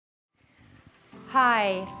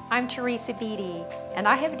Hi, I'm Theresa Buede, and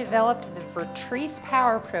I have developed the Vertrees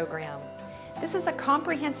Power Program. This is a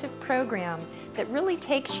comprehensive program that really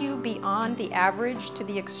takes you beyond the average to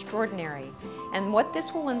the extraordinary. And what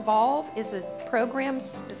this will involve is a program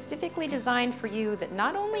specifically designed for you that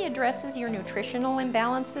not only addresses your nutritional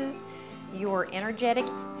imbalances, your energetic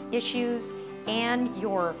issues, and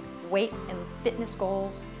your weight and fitness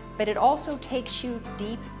goals, but it also takes you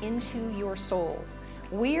deep into your soul.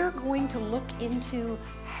 We're going to look into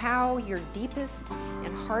how your deepest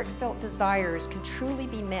and heartfelt desires can truly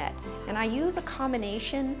be met. And I use a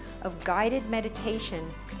combination of guided meditation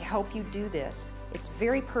to help you do this. It's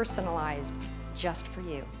very personalized, just for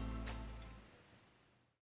you.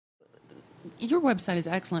 Your website is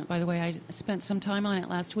excellent, by the way. I spent some time on it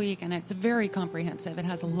last week, and it's very comprehensive. It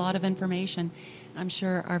has a lot of information. I'm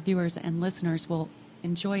sure our viewers and listeners will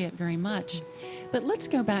enjoy it very much. But let's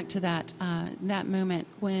go back to that moment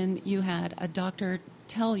when you had a doctor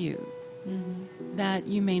tell you that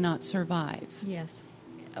you may not survive. Yes.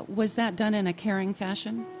 Was that done in a caring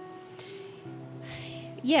fashion?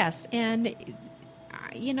 Yes, and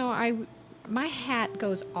my hat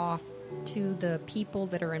goes off to the people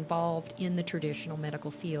that are involved in the traditional medical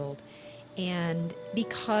field. And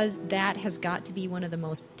because that has got to be one of the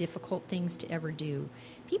most difficult things to ever do.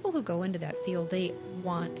 People who go into that field, they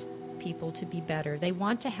want people to be better. They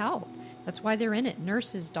want to help. That's why they're in it.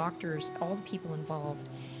 Nurses, doctors, all the people involved.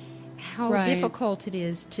 How difficult it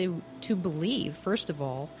is to believe, first of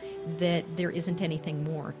all, that there isn't anything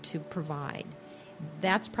more to provide.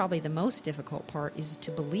 That's probably the most difficult part, is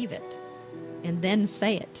to believe it and then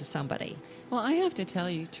say it to somebody. Well, I have to tell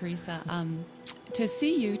you, Teresa, to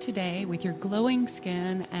see you today with your glowing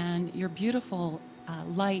skin and your beautiful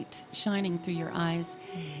light shining through your eyes,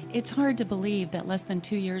 it's hard to believe that less than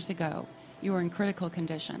 2 years ago you were in critical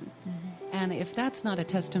condition. And if that's not a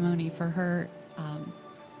testimony for her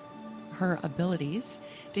abilities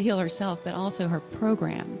to heal herself, but also her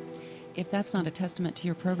program, if that's not a testament to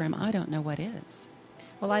your program, I don't know what is.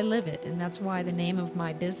 Well, I live it, and that's why the name of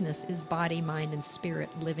my business is Body, Mind, and Spirit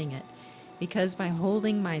Living It. Because by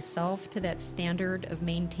holding myself to that standard of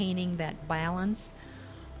maintaining that balance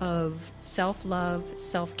of self-love,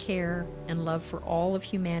 self-care, and love for all of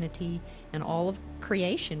humanity and all of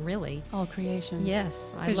creation, really. All creation.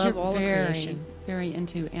 Yes, I love all of creation. Very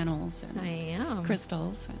into animals and I am.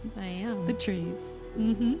 Crystals. And I am. The trees.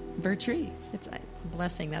 Vertrees. It's a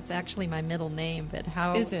blessing. That's actually my middle name. But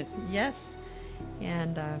how is it? Yes.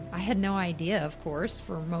 And I had no idea, of course,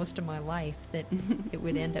 for most of my life that it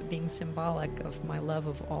would end up being symbolic of my love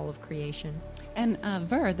of all of creation. And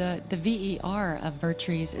the V-E-R of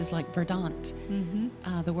Vertrees is like verdant.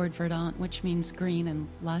 The word verdant, which means green and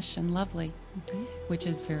lush and lovely, which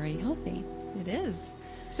is very healthy. It is.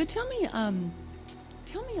 So tell me a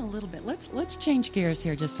little bit. Let's change gears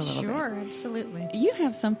here just a little bit. Sure, absolutely. You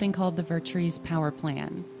have something called the Vertrees Power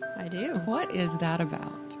Plan. I do. What is that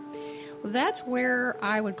about? Well, that's where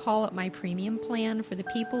I would call it my premium plan for the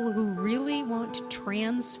people who really want to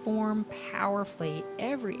transform powerfully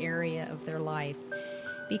every area of their life.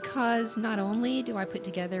 Because not only do I put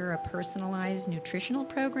together a personalized nutritional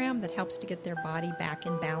program that helps to get their body back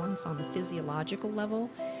in balance on the physiological level,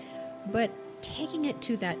 but taking it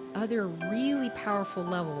to that other really powerful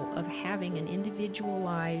level of having an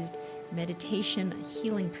individualized meditation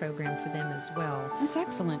healing program for them as well. That's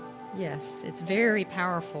excellent. Yes, it's very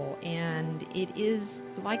powerful, and it is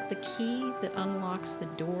like the key that unlocks the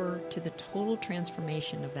door to the total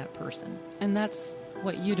transformation of that person. And that's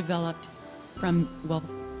what you developed from, well,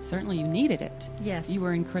 certainly you needed it. Yes. You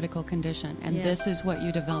were in critical condition, and this is what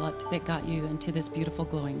you developed that got you into this beautiful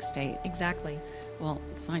glowing state. Exactly. Well,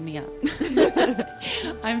 sign me up.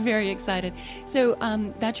 I'm very excited. So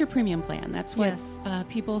that's your premium plan. That's what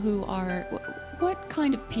people who are, what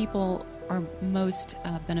kind of people are most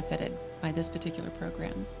benefited by this particular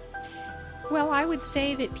program? Well, I would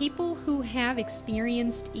say that people who have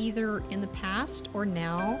experienced either in the past or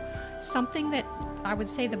now something that I would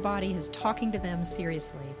say the body is talking to them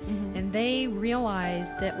seriously. And they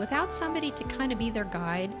realize that without somebody to kind of be their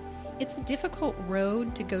guide, it's a difficult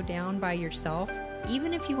road to go down by yourself,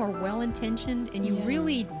 even if you are well-intentioned and you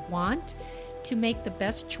really want to make the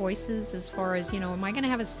best choices as far as, am I going to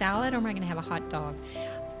have a salad or am I going to have a hot dog?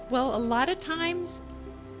 Well, a lot of times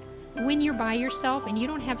when you're by yourself and you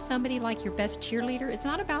don't have somebody like your best cheerleader, it's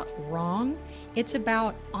not about wrong. It's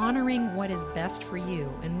about honoring what is best for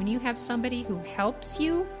you. And when you have somebody who helps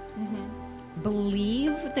you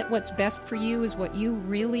believe that what's best for you is what you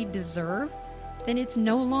really deserve, then it's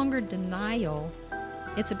no longer denial.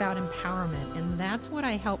 It's about empowerment. And that's what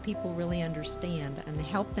I help people really understand and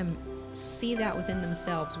help them see that within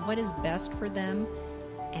themselves, what is best for them,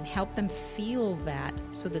 and help them feel that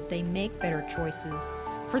so that they make better choices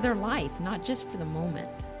for their life, not just for the moment.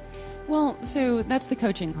 Well, so that's the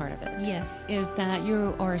coaching part of it. Yes. Is that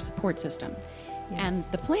you are a support system. Yes. And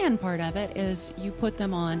the plan part of it is you put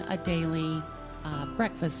them on a daily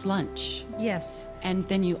breakfast, lunch. Yes. And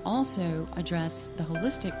then you also address the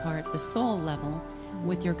holistic part, the soul level,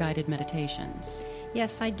 with your guided meditations.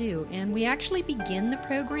 Yes, I do. And we actually begin the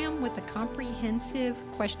program with a comprehensive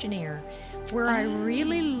questionnaire where I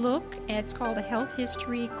really look at, it's called a health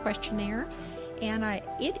history questionnaire, and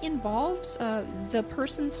it involves the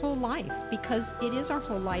person's whole life, because it is our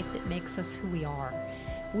whole life that makes us who we are.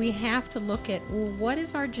 We have to look at, well, what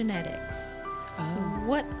is our genetics?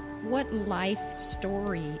 What life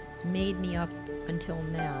story made me up until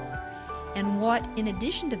now? And what, in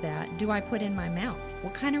addition to that, do I put in my mouth?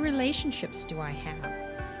 What kind of relationships do I have?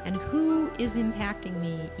 And who is impacting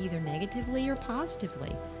me either negatively or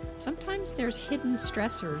positively? Sometimes there's hidden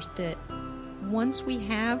stressors that once we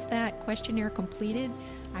have that questionnaire completed,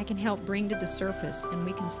 I can help bring to the surface, and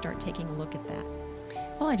we can start taking a look at that.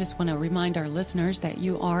 Well, I just want to remind our listeners that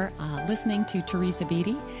you are listening to Theresa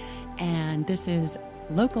Buede, and this is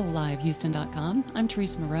locallivehouston.com. I'm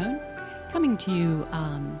Teresa Maron, coming to you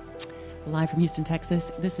live from Houston,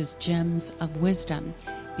 Texas. This is Gems of Wisdom.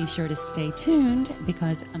 Be sure to stay tuned,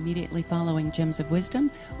 because immediately following Gems of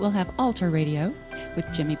Wisdom, we'll have Alter Radio with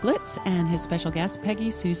Jimmy Blitz and his special guest,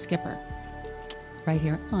 Peggy Sue Skipper, right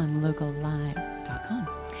here on locallive.com.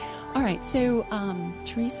 All right, so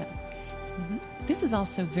Teresa, this is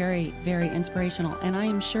also very, very inspirational, and I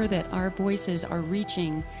am sure that our voices are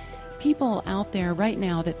reaching people out there right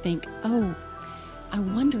now that think, oh, I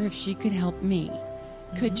wonder if she could help me.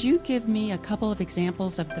 Could you give me a couple of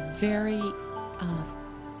examples of the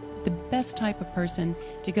best type of person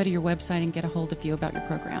to go to your website and get a hold of you about your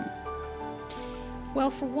program?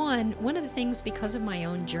 Well, for one of the things, because of my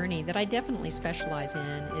own journey, that I definitely specialize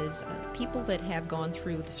in is people that have gone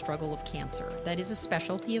through the struggle of cancer. That is a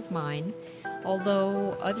specialty of mine,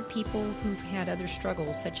 although other people who've had other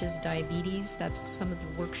struggles, such as diabetes, that's some of the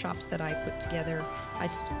workshops that I put together. I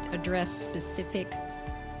address specific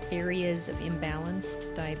areas of imbalance,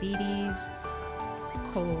 diabetes,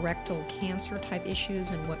 colorectal cancer type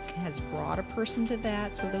issues, and what has brought a person to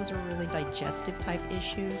that. So those are really digestive type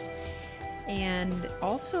issues. And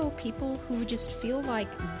also people who just feel like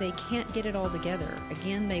they can't get it all together.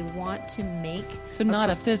 Again, they want to make... So not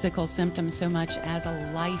a physical symptom so much as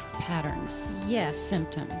a life patterns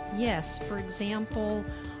symptom. Yes. For example,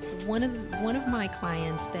 one of my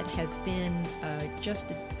clients that has been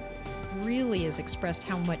just really has expressed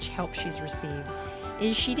how much help she's received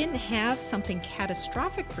is she didn't have something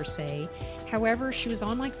catastrophic per se. However, she was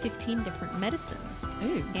on like 15 different medicines.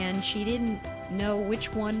 Ooh. And she didn't know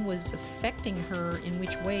which one was affecting her in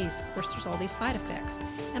which ways. Of course, there's all these side effects.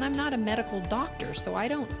 And I'm not a medical doctor, so I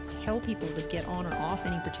don't tell people to get on or off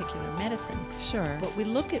any particular medicine. Sure. But we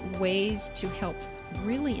look at ways to help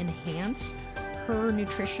really enhance her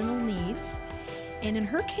nutritional needs. And in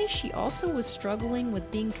her case, she also was struggling with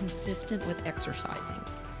being consistent with exercising.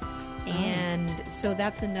 And so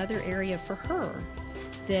that's another area for her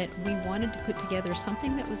that we wanted to put together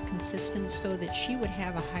something that was consistent so that she would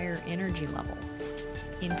have a higher energy level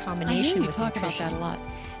in combination with nutrition. I hear you talk about that a lot.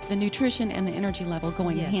 The nutrition and the energy level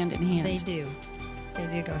going hand in hand. They do. They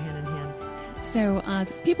do go hand in hand. So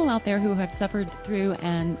people out there who have suffered through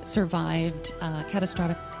and survived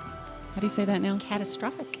catastrophic, how do you say that now?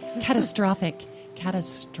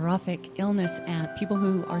 Catastrophic illness, and people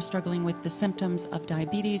who are struggling with the symptoms of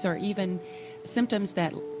diabetes, or even symptoms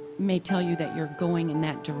that may tell you that you're going in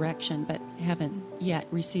that direction but haven't yet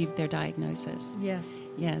received their diagnosis. Yes.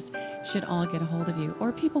 Should all get a hold of you.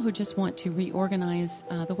 Or people who just want to reorganize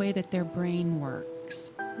the way that their brain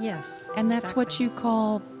works. Yes. And that's what you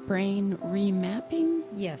call brain remapping?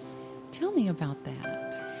 Yes. Tell me about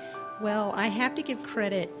that. Well, I have to give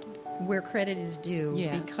credit where credit is due,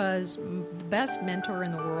 because the best mentor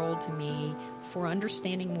in the world to me for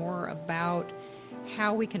understanding more about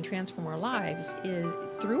how we can transform our lives is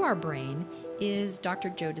through our brain is Dr.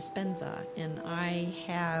 Joe Dispenza, and I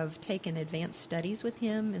have taken advanced studies with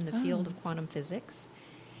him in the field of quantum physics.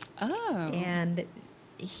 And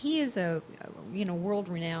he is world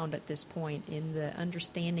renowned at this point in the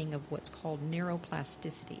understanding of what's called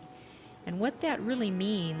neuroplasticity. And what that really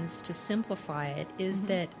means, to simplify it, is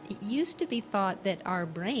that it used to be thought that our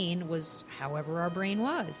brain was however our brain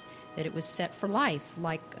was, that it was set for life,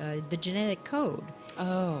 like the genetic code.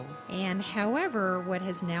 Oh. And however, what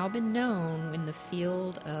has now been known in the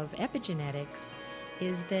field of epigenetics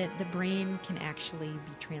is that the brain can actually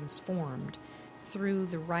be transformed through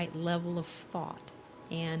the right level of thought.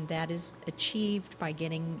 And that is achieved by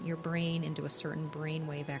getting your brain into a certain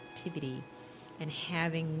brainwave activity and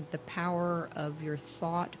having the power of your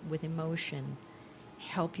thought with emotion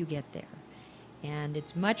help you get there. And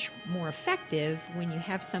it's much more effective when you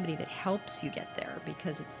have somebody that helps you get there,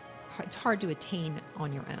 because it's hard to attain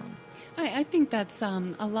on your own. I think that's a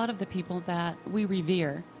lot of the people that we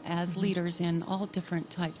revere as leaders in all different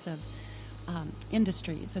types of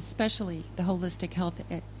industries, especially the holistic health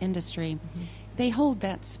industry. They hold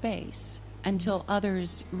that space until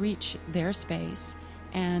others reach their space,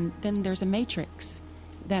 and then there's a matrix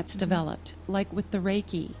that's developed, like with the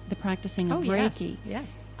Reiki, the practicing of Reiki.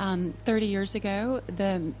 Yes. 30 years ago,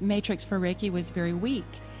 the matrix for Reiki was very weak,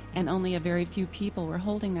 and only a very few people were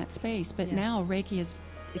holding that space. But now Reiki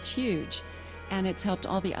it's huge, and it's helped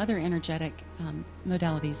all the other energetic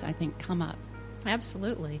modalities, I think, come up.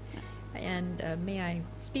 Absolutely. And may I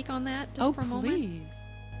speak on that just for a moment? Oh, please.